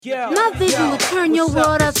My vision will turn your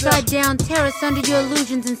world upside down, tear us under your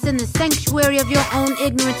illusions, and send the sanctuary of your own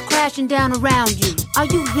ignorance crashing down around you. Are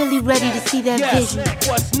you really ready to see that vision?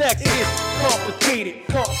 What's next is complicated,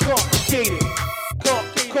 complicated.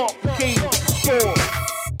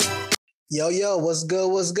 Yo, what's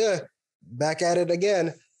good? Back at it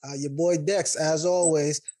again. Your boy Dex, as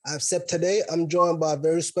always. Except today, I'm joined by a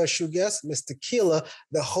very special guest, Mr. Tequila,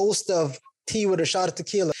 the host of Tea with a Shot of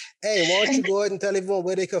Tequila. Hey, why don't you go ahead and tell everyone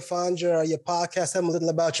where they can find your podcast, tell them a little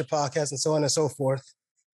about your podcast, and so on and so forth.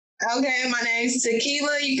 Okay, my name's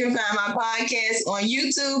Tequila. You can find my podcast on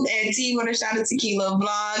YouTube at Tea with a Shot of Tequila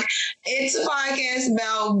vlog. It's a podcast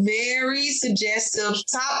about very suggestive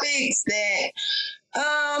topics that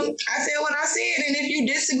I said what I said, and if you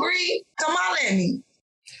disagree, come on at me.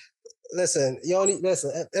 Listen,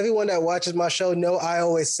 everyone that watches my show know I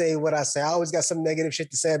always say what I say. I always got some negative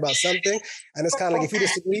shit to say about something, and it's kind of like, if you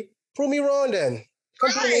disagree, prove me wrong then.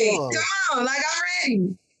 Come on, like I'm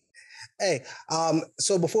ready. Hey,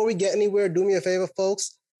 so before we get anywhere, do me a favor,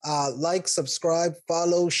 folks. Like, subscribe,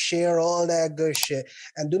 follow, share, all that good shit.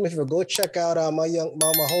 And do me a favor, go check out my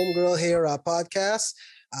homegirl here podcast,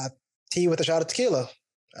 Tea with a Shot of Tequila.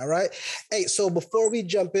 All right. Hey, so before we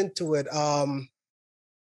jump into it,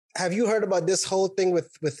 have you heard about this whole thing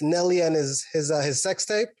with Nelly and his sex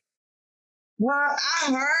tape? Well,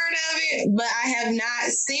 I heard of it, but I have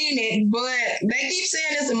not seen it. But they keep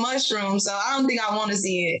saying it's a mushroom, so I don't think I want to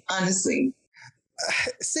see it, honestly.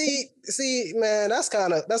 See, man, that's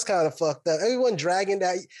kind of fucked up. Everyone dragging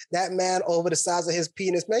that man over the size of his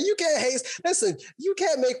penis, man. You can't hate. Listen, you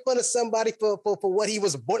can't make fun of somebody for what he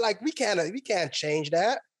was born. Like we can't change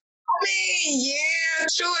that. I mean, yeah,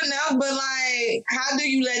 true enough, but like, how do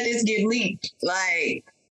you let this get leaked? Like,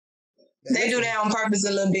 they do that on purpose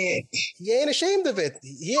a little bit. He ain't ashamed of it.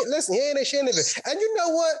 He ain't ashamed of it. And you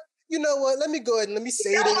know what? Let me go ahead and let me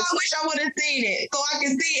say this. I wish I would have seen it so I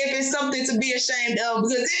can see if it's something to be ashamed of.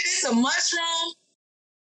 Because if it's a mushroom,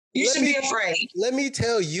 you should be afraid. Let me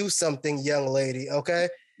tell you something, young lady, okay?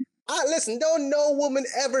 Listen, don't no woman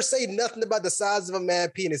ever say nothing about the size of a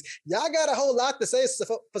man's penis. Y'all got a whole lot to say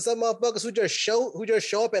for some motherfuckers who just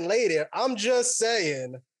show up and lay there. I'm just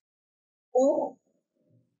saying. Ooh.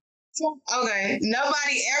 Okay,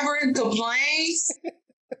 nobody ever complains.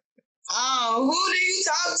 Who do you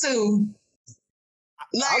talk to?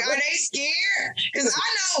 Like, are they scared? Because I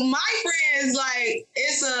know my friends, like,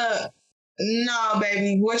 no,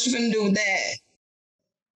 baby, what you gonna do with that?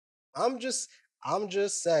 I'm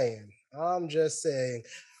just saying.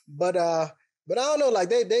 But I don't know, like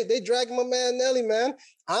they dragging my man Nelly, man.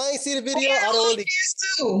 I ain't see the video. And I don't really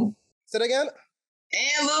too. Say that again?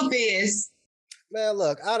 And Lil Fizz. Man,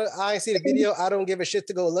 look, I ain't see the video. I don't give a shit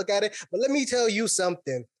to go look at it. But let me tell you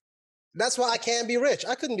something. That's why I can't be rich.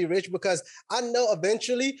 I couldn't be rich because I know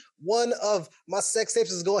eventually one of my sex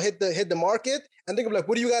tapes is going to hit the market. And they're going to be like,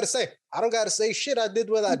 what do you got to say? I don't got to say shit. I did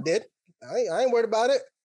what I did. I ain't worried about it.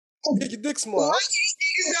 Make your dick small. Why do you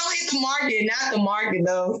think it's going to hit the market? Not the market,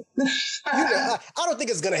 though. I don't think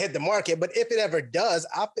it's going to hit the market, but if it ever does,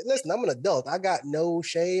 listen, I'm an adult. I got no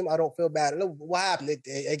shame. I don't feel bad. What happened?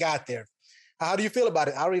 It got there. How do you feel about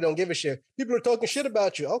it? I really don't give a shit. People are talking shit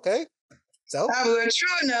about you. Okay. So?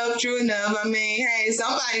 True enough. I mean, hey,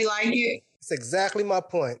 somebody like it. It's exactly my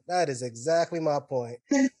point. That is exactly my point.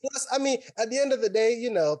 Plus, I mean, at the end of the day,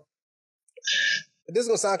 this is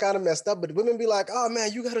going to sound kind of messed up, but women be like, oh,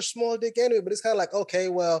 man, you got a small dick anyway. But it's kind of like, okay,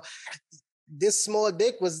 well, this small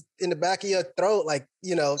dick was in the back of your throat,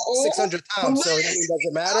 600 times. So it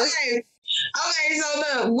doesn't matter. Okay, so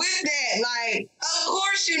look, with that, like, of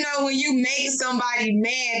course, when you make somebody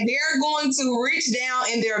mad, they're going to reach down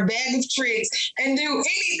in their bag of tricks and do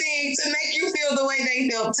anything to make you feel the way they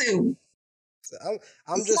felt too.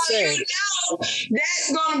 I'm just saying.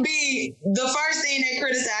 That's going to be the first thing they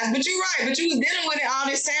criticize. But you're right. But you was dealing with it all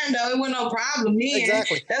this time, though. It wasn't no problem then.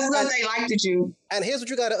 Exactly. That's because they liked it you. And here's what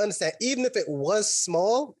you got to understand. Even if it was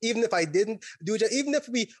small, even if I didn't do it, even if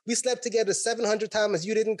we slept together 700 times,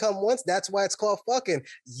 you didn't come once, that's why it's called fucking.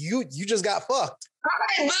 You just got fucked. All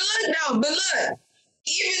right, but look.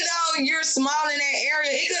 Even though you're small in that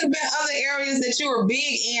area, it could have been other areas that you were big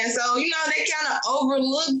in. So, they kind of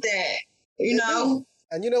overlooked that.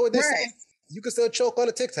 And you know what they say? You can still choke on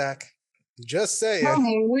a Tic Tac. Just saying.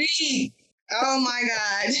 I'm weak. Oh my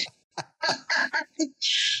God.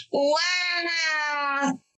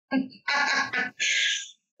 Wow.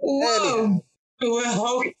 Whoa.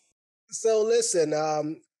 Well, so listen,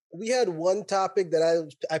 we had one topic that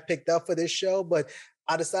I picked up for this show, but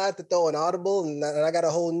I decided to throw an audible, and I got a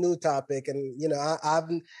whole new topic. And you know, I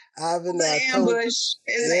haven't It's an told. ambush.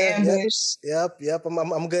 It's an ambush. Yep.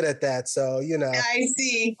 I'm good at that. So you know, I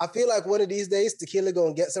see. I feel like one of these days, Tequila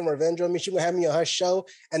gonna get some revenge on me. She gonna have me on her show,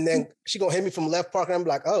 and then she gonna hit me from left park, and I'm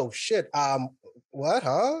like, oh shit, what,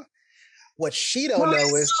 huh? What she don't know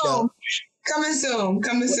is though. Coming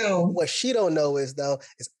soon. What she don't know is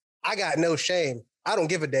I got no shame. I don't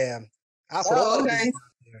give a damn. I put all okay.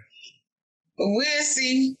 We'll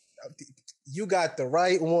see. You got the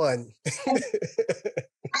right one.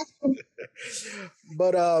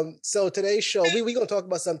 But so today's show, we gonna talk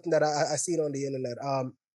about something that I seen on the internet.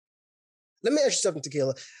 Let me ask you something,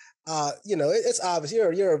 Tequila. You know, it's obvious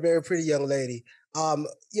you're a very pretty young lady.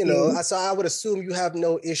 You know, so I would assume you have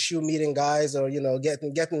no issue meeting guys or, you know,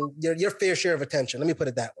 getting your fair share of attention. Let me put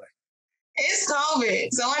it that way. It's COVID,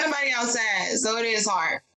 so anybody outside, so it is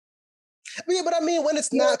hard. Yeah, but I mean, when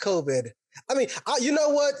it's not COVID, I mean, you know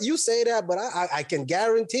what? You say that, but I can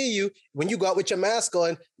guarantee you, when you go out with your mask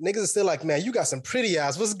on, niggas are still like, man, you got some pretty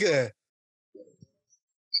eyes. What's good?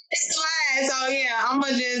 It's fine. So yeah, I'm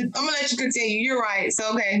gonna let you continue. You're right.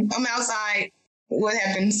 So okay, I'm outside. What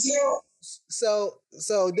happens? So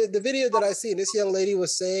the video that I see, this young lady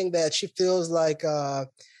was saying that she feels like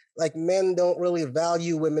men don't really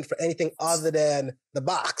value women for anything other than the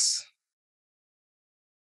box.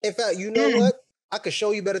 In fact, you know what? I could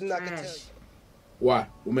show you better than I can tell you. Why?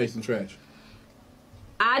 What makes them trash?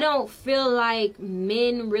 I don't feel like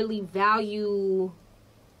men really value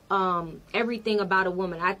everything about a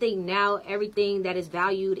woman. I think now everything that is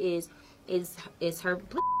valued is her.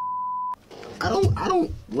 I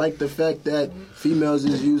don't like the fact that females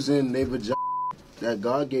is using their vagina that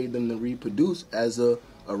God gave them to reproduce as a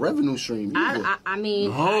revenue stream. I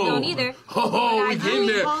mean, I don't either. Oh, we getting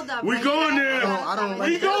there. We going there. I don't like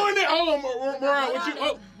we that. going there. Hold on,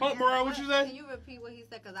 Mariah, what you say? Can you repeat what he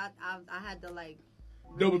said? Because I had to like...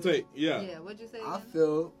 Double take, yeah. Yeah, what'd you say again? I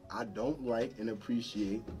feel I don't like and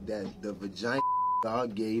appreciate that the vagina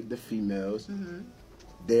God gave the females,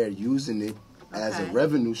 they're using it as a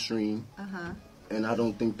revenue stream, and I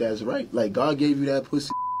don't think that's right. Like, God gave you that pussy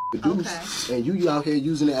to produce, and you out here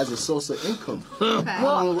using it as a source of income. Okay. I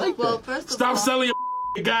don't like that. First of Stop all, selling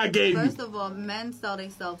your God gave you. First of all, men sell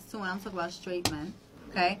themselves too, and I'm talking about straight men.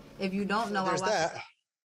 Okay? If you don't know, There's that.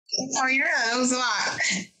 Oh, yeah, it was a lot.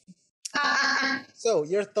 So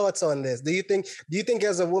your thoughts on this? Do you think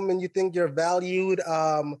as a woman, you think you're valued?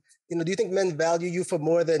 You know, do you think men value you for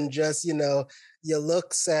more than just, you know, your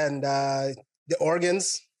looks and the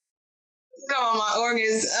organs? No, my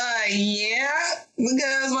organs, yeah,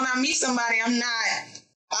 because when I meet somebody, I'm not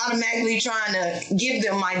automatically trying to give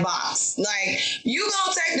them my box. Like, you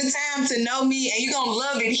gonna take the time to know me and you gonna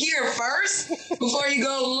love it here first before you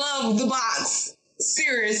go love the box.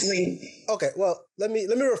 Seriously. Okay, well, let me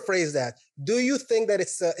rephrase that. Do you think that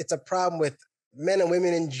it's a problem with men and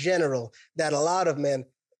women in general that a lot of men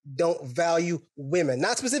don't value women?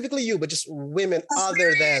 Not specifically you, but just women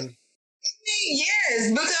other than...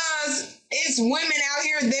 Yes, because it's women out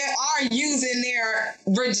here that are using their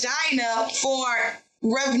vagina for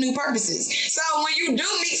revenue purposes. So when you do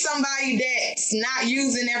meet somebody that's not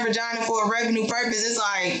using their vagina for a revenue purpose, it's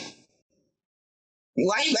like,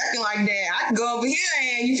 why you acting like that? I can go over here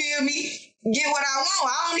and, you feel me, get what I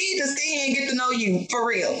want. I don't need to stay here and get to know you, for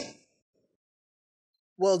real.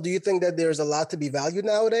 Well, do you think that there's a lot to be valued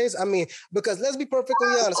nowadays? I mean, because let's be perfectly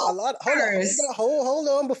honest, a lot. Hold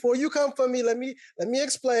on, before you come for me, let me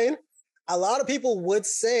explain. A lot of people would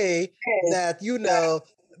say that, you know,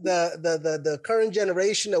 the current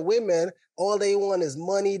generation of women, all they want is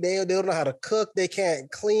money. They don't know how to cook. They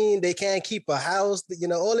can't clean. They can't keep a house. You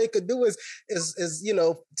know, all they could do is you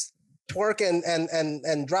know, twerk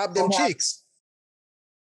and drop them cheeks.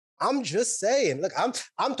 I'm just saying. Look, I'm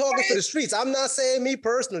talking for the streets. I'm not saying me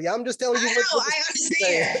personally. I'm just telling you. I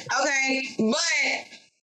understand. Okay, but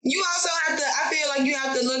you also have to. I feel like you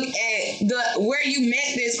have to look at where you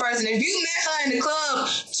met this person. If you met her in the club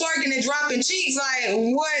twerking and dropping cheeks, like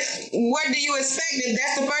what do you expect? If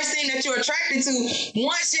that's the first thing that you're attracted to,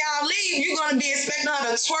 once y'all leave, you're gonna be expecting her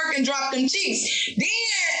to twerk and drop them cheeks.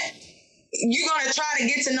 Then you're gonna try to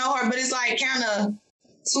get to know her, but it's like kind of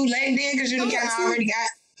too late then because you kind of already got.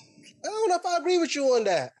 I don't know if I agree with you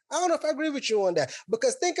on that.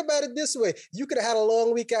 Because think about it this way. You could have had a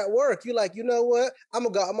long week at work. You like, you know what? I'm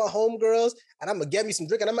going to go out with my homegirls and I'm going to get me some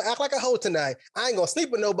drink and I'm going to act like a hoe tonight. I ain't going to sleep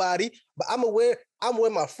with nobody, but I'm wear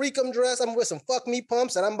my freakum dress. I'm going to wear some fuck me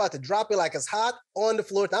pumps and I'm about to drop it like it's hot on the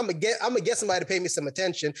floor. I'm going to get somebody to pay me some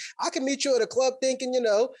attention. I can meet you at a club thinking, you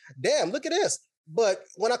know, damn, look at this. But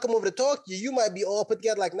when I come over to talk to you, you might be all put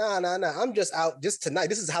together like, nah. I'm just out just tonight.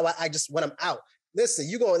 This is how I just when I'm out. listen,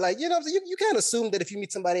 you going like, you know, you can't assume that if you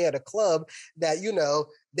meet somebody at a club that, you know,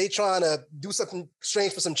 they trying to do something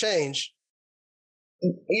strange for some change.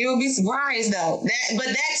 You'll be surprised though. But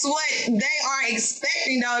that's what they are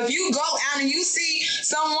expecting though. If you go out and you see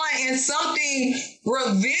someone in something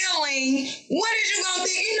revealing, what is you gonna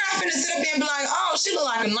think? You're not gonna sit up there and be like, oh, she look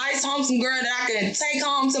like a nice, wholesome girl that I could take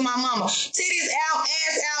home to my mama. Titties out,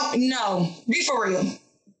 ass out. No, be for real.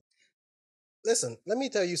 Listen, let me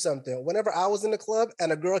tell you something. Whenever I was in the club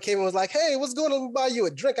and a girl came and was like, hey, what's going on? Let me buy you a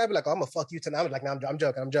drink. I'd be like, oh, I'm gonna fuck you tonight. I'm like, no, I'm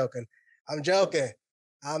joking.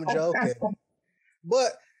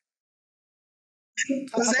 But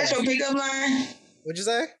was that your pickup line? What'd you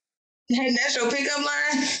say? That's your pickup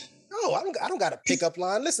line? No, I don't got a pickup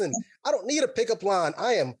line. Listen, I don't need a pickup line.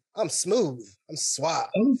 I'm smooth. I'm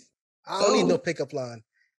suave. I don't need no pickup line.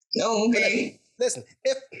 Oh, okay. Listen,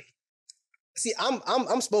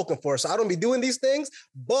 I'm spoken for, so I don't be doing these things,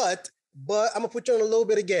 but I'm gonna put you on a little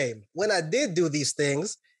bit of game. When I did do these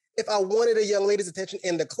things, if I wanted a young lady's attention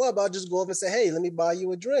in the club, I'll just go over and say, hey, let me buy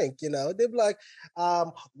you a drink. You know, they'd be like,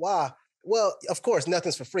 wow. Well, of course,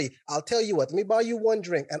 nothing's for free. I'll tell you what, let me buy you one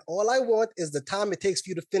drink. And all I want is the time it takes for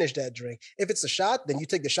you to finish that drink. If it's a shot, then you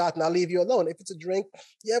take the shot and I'll leave you alone. If it's a drink,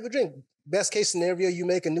 you have a drink. Best case scenario, you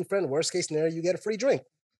make a new friend. Worst case scenario, you get a free drink.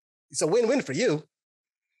 It's a win-win for you.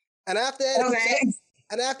 And after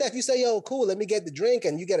that, if you say, yo, cool, let me get the drink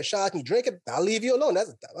and you get a shot and you drink it, I'll leave you alone.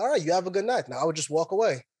 That's all right. You have a good night. Now I would just walk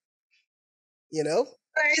away. You know?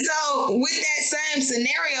 Okay, so with that same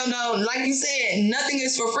scenario, though, like you said, nothing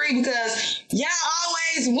is for free because y'all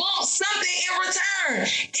always want something in return.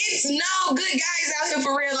 It's no good guys out here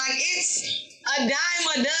for real. Like, it's a dime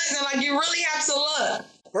a dozen. Like, you really have to look.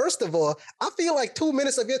 First of all, I feel like 2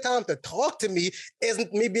 minutes of your time to talk to me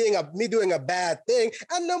isn't me doing a bad thing.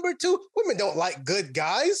 And number two, women don't like good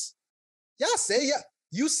guys.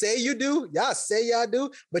 You say you do, y'all say y'all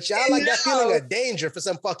do, but y'all like that feeling of danger for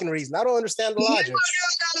some fucking reason. I don't understand the logic.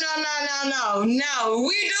 No.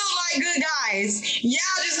 We do like good guys.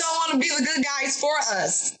 Y'all just don't want to be the good guys for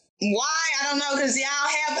us. Why? I don't know, because y'all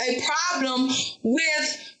have a problem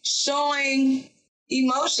with showing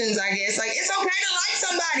emotions, I guess. Like, it's okay to like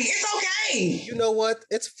somebody. It's okay. You know what?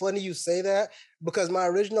 It's funny you say that because my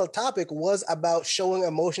original topic was about showing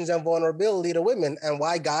emotions and vulnerability to women and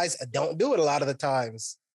why guys don't do it a lot of the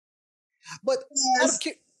times. But yes.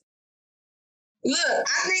 Look,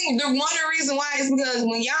 I think one of the reasons why is because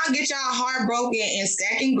when y'all get y'all heart broken in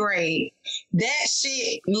second grade, that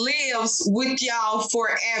shit lives with y'all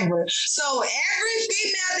forever. So every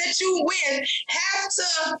female that you with have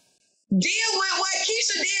to deal with what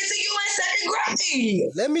Keisha did to you in second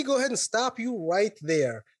grade. Let me go ahead and stop you right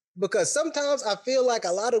there. Because sometimes I feel like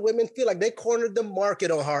a lot of women feel like they cornered the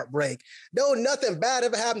market on heartbreak. No, nothing bad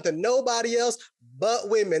ever happened to nobody else but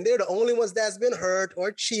women. They're the only ones that's been hurt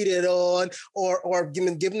or cheated on or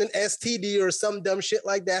given an STD or some dumb shit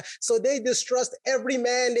like that. So they distrust every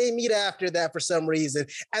man they meet after that for some reason.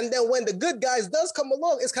 And then when the good guys does come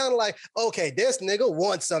along, it's kind of like, okay, this nigga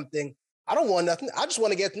wants something. I don't want nothing. I just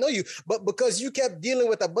want to get to know you. But because you kept dealing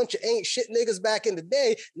with a bunch of ain't shit niggas back in the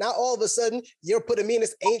day, now all of a sudden you're putting me in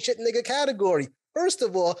this ain't shit nigga category. First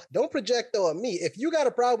of all, don't project on me. If you got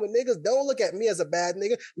a problem with niggas, don't look at me as a bad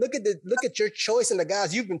nigga. Look at your choice and the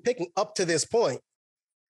guys you've been picking up to this point.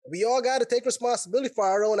 We all got to take responsibility for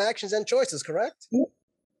our own actions and choices, correct?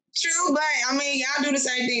 True, but I mean, y'all do the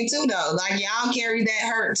same thing too, though. Like, y'all carry that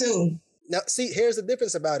hurt too. Now, see, here's the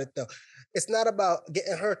difference about it, though. It's not about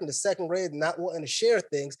getting hurt in the second grade and not wanting to share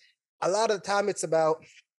things. A lot of the time it's about,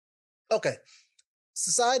 okay,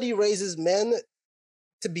 society raises men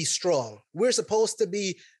to be strong. We're supposed to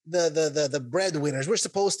be the breadwinners. We're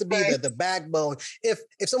supposed to be the backbone. If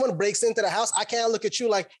someone breaks into the house, I can't look at you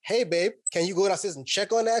like, hey, babe, can you go downstairs and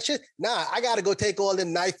check on that shit? Nah, I got to go take all the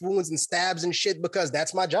knife wounds and stabs and shit because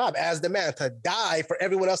that's my job as the man, to die for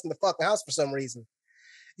everyone else in the fucking house for some reason.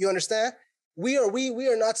 You understand? We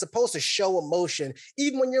are not supposed to show emotion.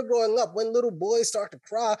 Even when you're growing up, when little boys start to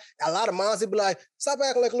cry, a lot of moms will be like, stop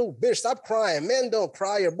acting like a little bitch, stop crying. Men don't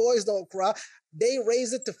cry, your boys don't cry. They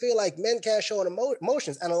raise it to feel like men can't show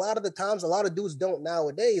emotions. And a lot of the times, a lot of dudes don't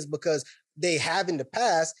nowadays because they have in the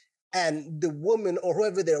past, and the woman or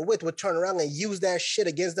whoever they're with would turn around and use that shit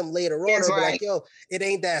against them later on. That's right. Like, yo, it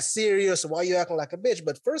ain't that serious. So why are you acting like a bitch?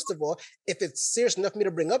 But first of all, if it's serious enough for me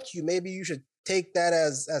to bring up to you, maybe you should take that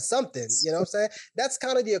as something. You know what I'm saying? That's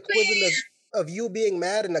kind of the equivalent of you being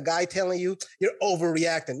mad and a guy telling you you're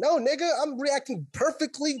overreacting. No, nigga, I'm reacting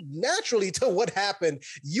perfectly naturally to what happened.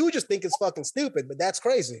 You just think it's fucking stupid, but that's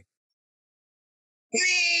crazy.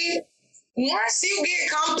 Once you get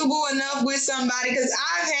comfortable enough with somebody, because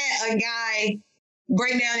I've had a guy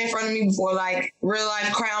break down in front of me before like real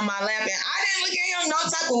life crown my lap. And I didn't look at him no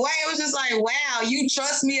type of way. It was just like, wow, you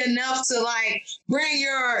trust me enough to like bring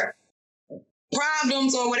your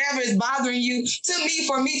problems or whatever is bothering you to me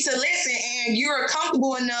for me to listen, and you're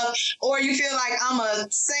comfortable enough, or you feel like I'm a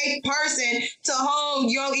safe person to hold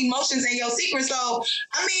your emotions and your secrets. So,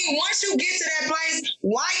 I mean, once you get to that place,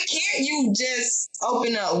 why can't you just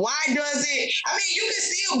open up? Why does it? I mean, you can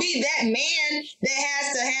still be that man that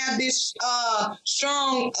has to have this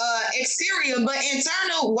strong exterior, but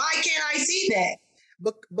internal, why can't I see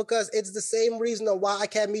that? Because it's the same reason why I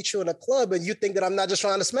can't meet you in a club and you think that I'm not just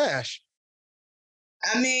trying to smash.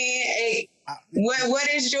 I meid what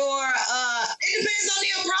is your it depends on the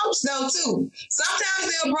approach though too.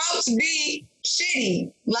 Sometimes the approach be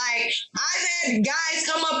shitty. Like I've had guys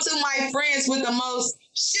come up to my friends with the most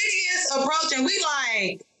shittiest approach and we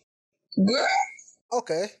like, girl,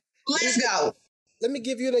 okay, let's go. Let me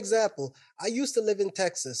give you an example. I used to live in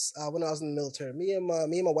Texas when I was in the military. Me and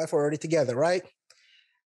my wife were already together, right?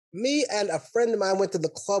 Me and a friend of mine went to the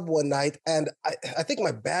club one night, and I think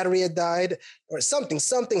my battery had died or something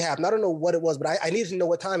happened. I don't know what it was, but I needed to know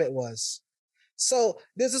what time it was. So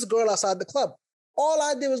there's this girl outside the club. All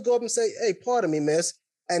I did was go up and say, hey, pardon me, miss.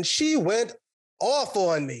 And she went off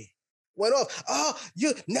on me. Went off. Oh,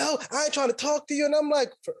 I ain't trying to talk to you. And I'm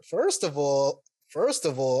like, first of all,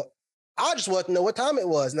 I just want to know what time it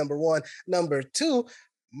was, number one. Number two,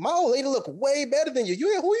 my old lady look way better than you.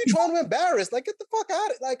 Who are you trying to embarrass? Like, get the fuck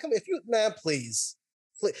out of it. Like, come if you, man, please.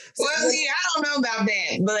 Well, see, I don't know about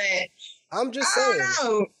that, but I'm just saying. I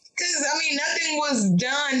don't know. Because, I mean, nothing was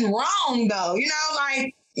done wrong, though. You know,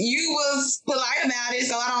 like, you was polite about it,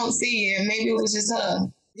 so I don't see it. Maybe it was just her.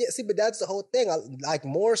 Yeah, see, but that's the whole thing. Like,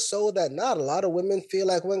 more so than not, a lot of women feel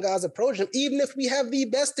like when guys approach them, even if we have the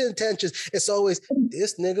best intentions, it's always,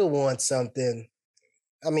 this nigga wants something.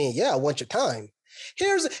 I mean, yeah, I want your time.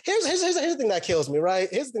 Here's the thing that kills me, right?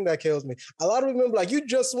 Here's the thing that kills me. A lot of women be like, you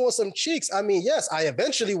just want some cheeks. I mean, yes, I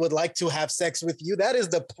eventually would like to have sex with you. That is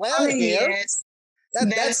the plan here. Yes,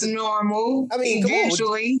 that's normal. I mean,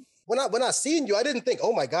 eventually. When I seen you, I didn't think,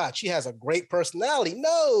 oh my God, she has a great personality.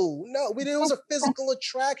 No, it was a physical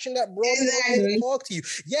attraction that brought me to talk to you.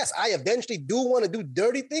 Yes, I eventually do want to do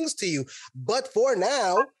dirty things to you, but for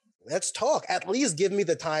now, let's talk. At least give me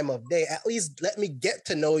the time of day. At least let me get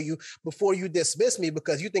to know you before you dismiss me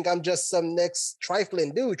because you think I'm just some next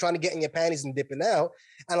trifling dude trying to get in your panties and dipping out.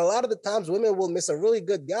 And a lot of the times women will miss a really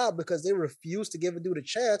good guy because they refuse to give a dude a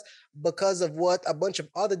chance because of what a bunch of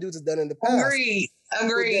other dudes have done in the past.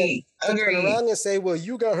 Agreed. Turn around and say, well,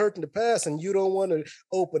 you got hurt in the past and you don't want to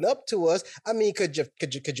open up to us. I mean, could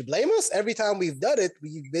you blame us? Every time we've done it,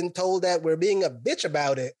 we've been told that we're being a bitch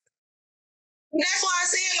about it. That's why I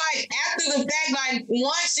said, like, after the fact, like,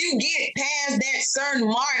 once you get past that certain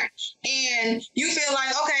mark and you feel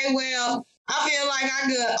like, okay, well, I feel like I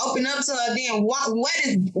could open up to her, then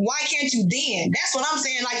why can't you then? That's what I'm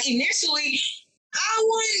saying. Like, initially, I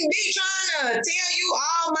wouldn't be trying to tell you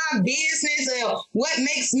all my business or what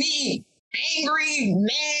makes me angry,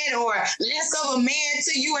 mad, or less of a man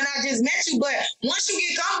to you and I just met you. But once you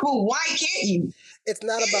get comfortable, why can't you?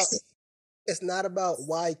 It's not about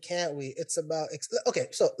why can't we. It's about, okay,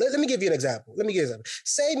 so let me give you an example.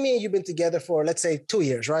 Say me and you've been together for, let's say, 2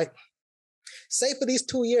 years, right? Say for these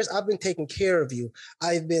 2 years, I've been taking care of you.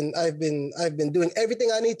 I've been doing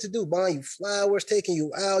everything I need to do, buying you flowers, taking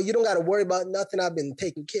you out. You don't got to worry about nothing. I've been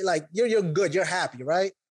taking care, like you're good, you're happy,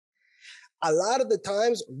 right? A lot of the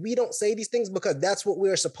times we don't say these things because that's what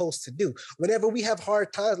we're supposed to do. Whenever we have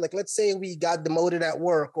hard times, like let's say we got demoted at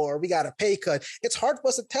work or we got a pay cut, it's hard for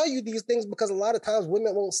us to tell you these things because a lot of times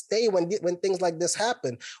women won't stay when things like this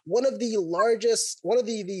happen. One of the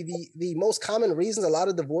most common reasons a lot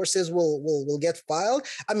of divorces will get filed,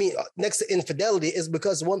 I mean, next to infidelity, is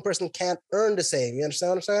because one person can't earn the same. You understand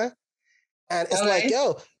what I'm saying? And it's like,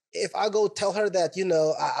 yo, if I go tell her that, you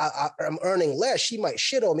know, I'm earning less, she might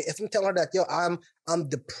shit on me. If I'm telling her that, yo, I'm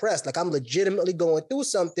depressed, like I'm legitimately going through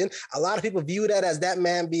something, a lot of people view that as that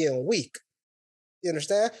man being weak. You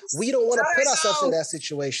understand? We don't want to put ourselves in that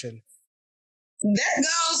situation. That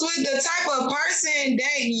goes with the type of person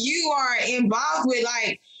that you are involved with.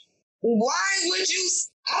 Like, why would you?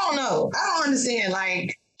 I don't know. I don't understand.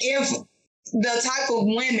 Like, if the type of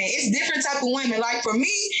women, it's different type of women. Like for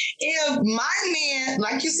me, if my man,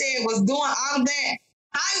 like you said, was doing all of that,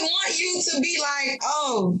 I want you to be like,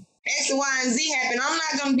 oh, X, Y, and Z happened. I'm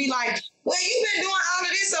not going to be like, well, you've been doing all of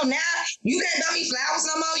this, so now you can't buy me flowers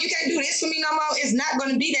no more. You can't do this for me no more. It's not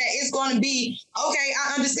going to be that. It's going to be, okay,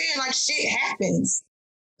 I understand, like shit happens.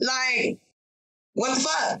 Like, What the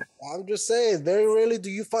fuck? I'm just saying, very rarely do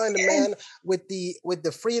you find a man with the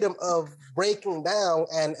freedom of breaking down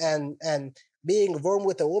and being firm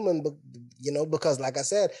with a woman, but because like I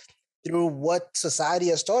said, through what society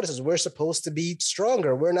has taught us is we're supposed to be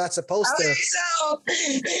stronger. We're not supposed to. So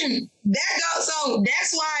so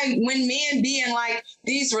that's why when men be in like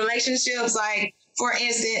these relationships, like for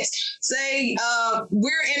instance, say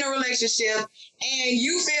we're in a relationship and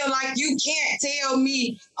you feel like you can't tell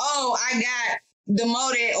me, oh, I got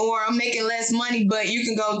demoted or I'm making less money, but you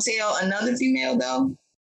can go tell another female though.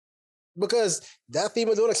 Because that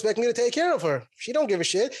female don't expect me to take care of her. She don't give a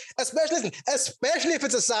shit. Especially if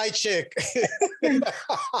it's a side chick. Oh my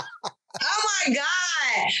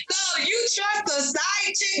God. So you trust a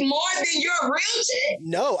side chick more than your real chick?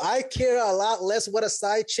 No, I care a lot less what a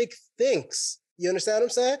side chick thinks. You understand what I'm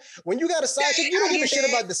saying? When you got a side chick, you don't give a shit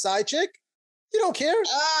about the side chick. You don't care.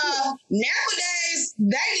 Nowadays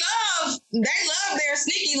they love their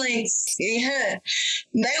sneaky links. Yeah.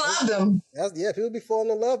 They love them. People be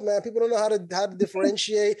falling in love, man. People don't know how to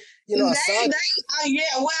differentiate, a side.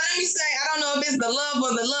 Yeah, well, let me say, I don't know if it's the love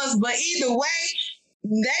or the lust, but either way,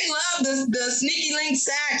 they love the sneaky link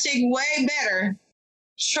side chick way better.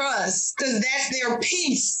 Trust, because that's their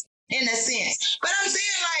peace in a sense. But I'm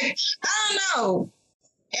saying, like, I don't know.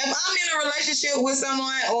 If I'm in a relationship with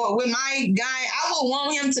someone or with my guy, I would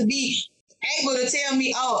want him to be able to tell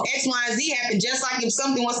me, oh, X, Y, and Z happened. Just like if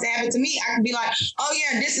something was to happen to me, I could be like, oh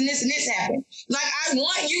yeah, this and this and this happened. Like, I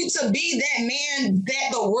want you to be that man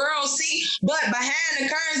that the world see, but behind the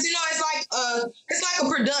curtains, it's like a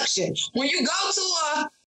production. When you go to a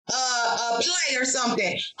play or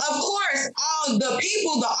something, of course, all the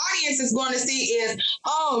people, the audience is going to see is,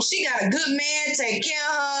 oh, she got a good man, take care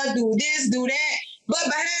of her, do this, do that. But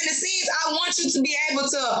behind the scenes, I want you to be able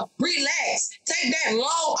to relax, take that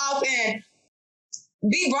load off and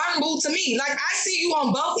be vulnerable to me. Like, I see you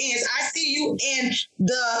on both ends. I see you in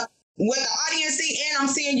what the audience see, and I'm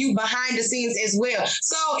seeing you behind the scenes as well.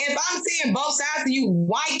 So if I'm seeing both sides of you,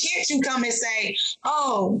 why can't you come and say,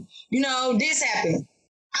 oh, this happened?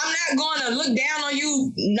 I'm not going to look down on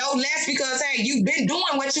you no less because, hey, you've been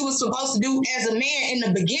doing what you were supposed to do as a man in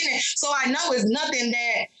the beginning. So I know it's nothing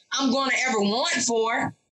that I'm going to ever want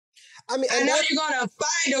for. I know you're going to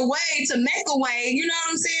find a way to make a way. You know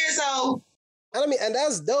what I'm saying? So. And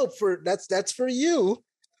that's dope that's for you.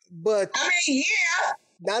 But. Yeah.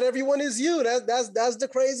 Not everyone is you. That's the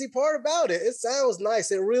crazy part about it. It sounds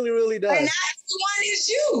nice. It really, really does. And not everyone is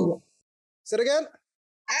you. Say it again?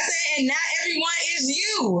 I said, and not everyone is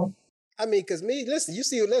you. Because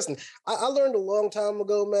listen, I learned a long time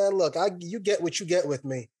ago, man, look, you get what you get with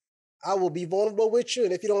me. I will be vulnerable with you,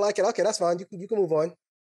 and if you don't like it, okay, that's fine. You can move on.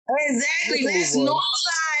 Exactly. Let's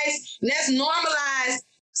normalize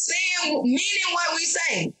meaning what we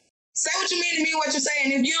say. Say what you mean to me, what you say,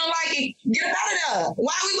 and if you don't like it, get up out of there.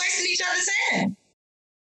 Why are we wasting each other's time?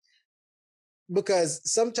 Because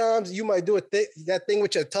sometimes you might do that thing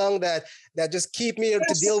with your tongue that just keep me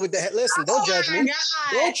to deal with the. Listen, don't judge me. God.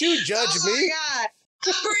 Don't you judge me. God.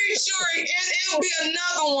 I'm pretty sure it'll be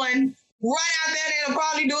another one right out there that'll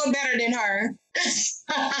probably do it better than her.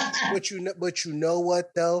 But you know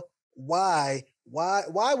what though? Why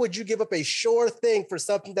would you give up a sure thing for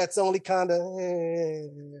something that's only kind of? Okay,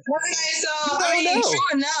 so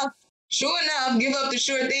sure enough, give up the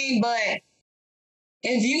sure thing, but.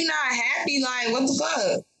 If you not happy, like, what the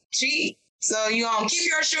fuck? Cheat. So you gonna keep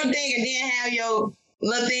your sure thing and then have your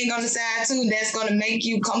little thing on the side too that's gonna make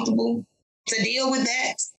you comfortable to deal with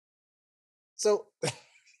that. So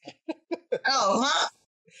oh, huh?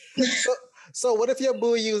 So what if your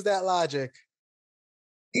boo used that logic?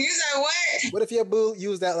 You said what? What if your boo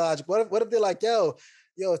used that logic? What if they're like, yo,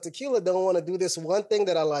 Tequila don't want to do this one thing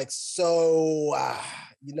that I like, so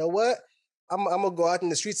you know what? I'm gonna go out in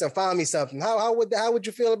the streets and find me something. How would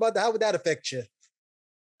you feel about that? How would that affect you?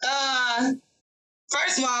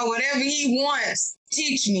 First of all, whatever he wants,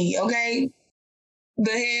 teach me, okay?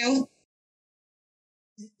 The hell?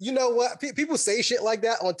 You know what? People say shit like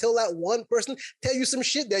that until that one person tell you some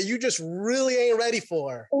shit that you just really ain't ready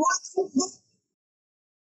for.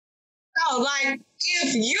 No, like,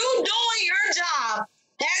 if you doing your job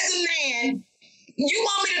as a man, you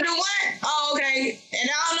want me to do what? Oh, okay. And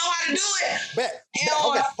I don't know how to do it.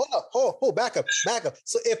 Okay, back up.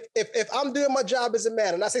 So if I'm doing my job as a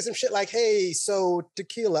man and I say some shit like, hey, so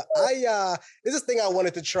Tequila, there's this thing I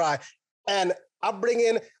wanted to try. And I bring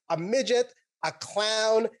in a midget, a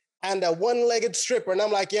clown, and a one-legged stripper. And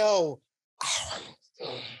I'm like, yo.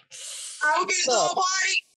 I'm going to do a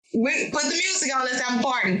party. Put the music on, let's have a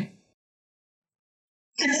party.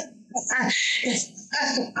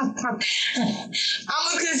 I'm a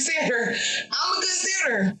consider.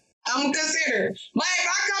 But if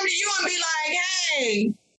I come to you and be like,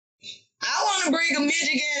 hey, I want to bring a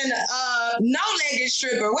midget and no-legged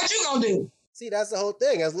stripper, what you gonna do? See, that's the whole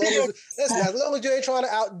thing. As long as you ain't trying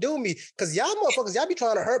to outdo me, because y'all motherfuckers, y'all be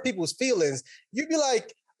trying to hurt people's feelings. You be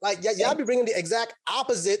like y'all be bringing the exact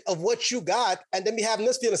opposite of what you got, and then be having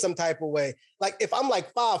this feeling some type of way. Like if I'm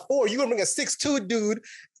like 5'4", you gonna bring a 6'2" dude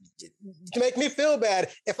to make me feel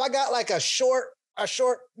bad. If I got like a short,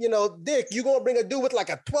 dick, you gonna bring a dude with like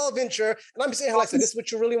a 12-incher, and I'm saying like, so this is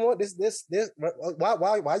what you really want? This.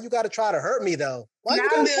 Why you gotta try to hurt me though? Why you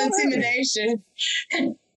gotta the intimidation.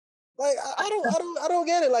 Like I don't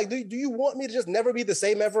get it. Like, do you want me to just never be the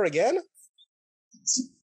same ever again?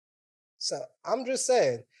 So I'm just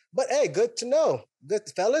saying. But hey, good to know.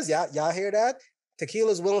 Good fellas, y'all hear that?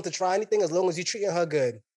 Tequila's willing to try anything as long as you're treating her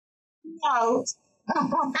good. No. Oh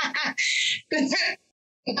my God.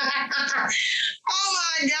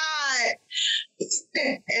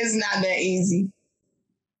 It's not that easy.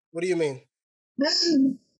 What do you mean?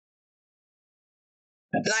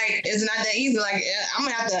 Like, it's not that easy. Like, I'm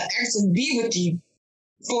gonna have to actually be with you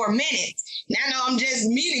for a minute. Now I'm just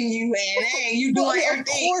meeting you, and hey, you doing everything. Of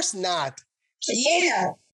course not.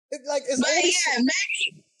 Yeah. Maybe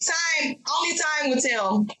only time will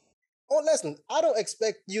tell. Oh, listen, I don't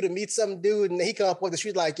expect you to meet some dude and he come up with the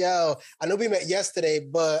street like, yo, I know we met yesterday,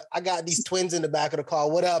 but I got these twins in the back of the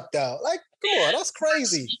car. What up, though? Like, come on, that's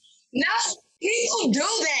crazy. No, people do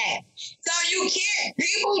that. So you can't,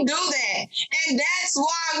 people do that. And that's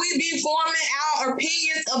why we be forming our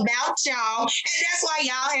opinions about y'all. And that's why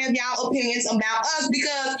y'all have y'all opinions about us,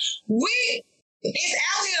 because it's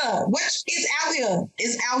out here.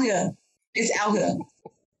 It's out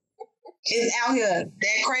here.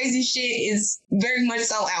 That crazy shit is very much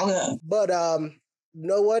so out here. But you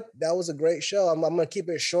know what? That was a great show. I'm gonna keep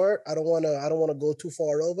it short. I don't wanna go too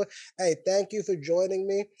far over. Hey, thank you for joining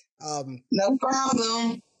me. No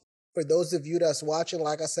problem. For those of you that's watching,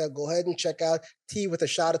 like I said, go ahead and check out Tea with a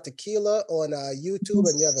Shot of Tequila on YouTube,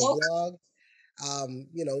 and you have a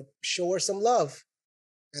vlog. Show her some love,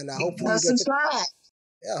 and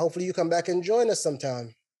hopefully you come back and join us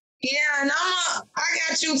sometime. Yeah, and I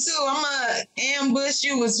got you too. I'm gonna ambush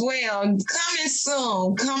you as well. Coming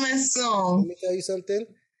soon. Let me tell you something.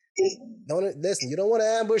 Listen, you don't want to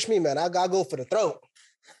ambush me, man. I gotta go for the throat.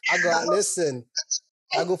 I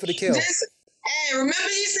go for the kill. Hey, remember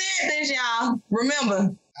you said this, y'all.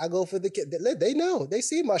 Remember. I go for the kill. They know. They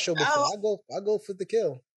see my show before. I go for the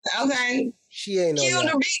kill. Okay. She ain't no kill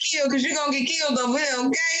to be killed, because you're gonna get killed over here,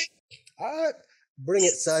 okay? All right. Bring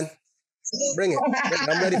it, son. Bring it.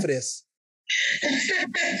 I'm ready for this.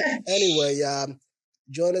 Anyway,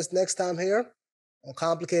 join us next time here on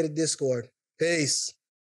Complicated Discord. Peace.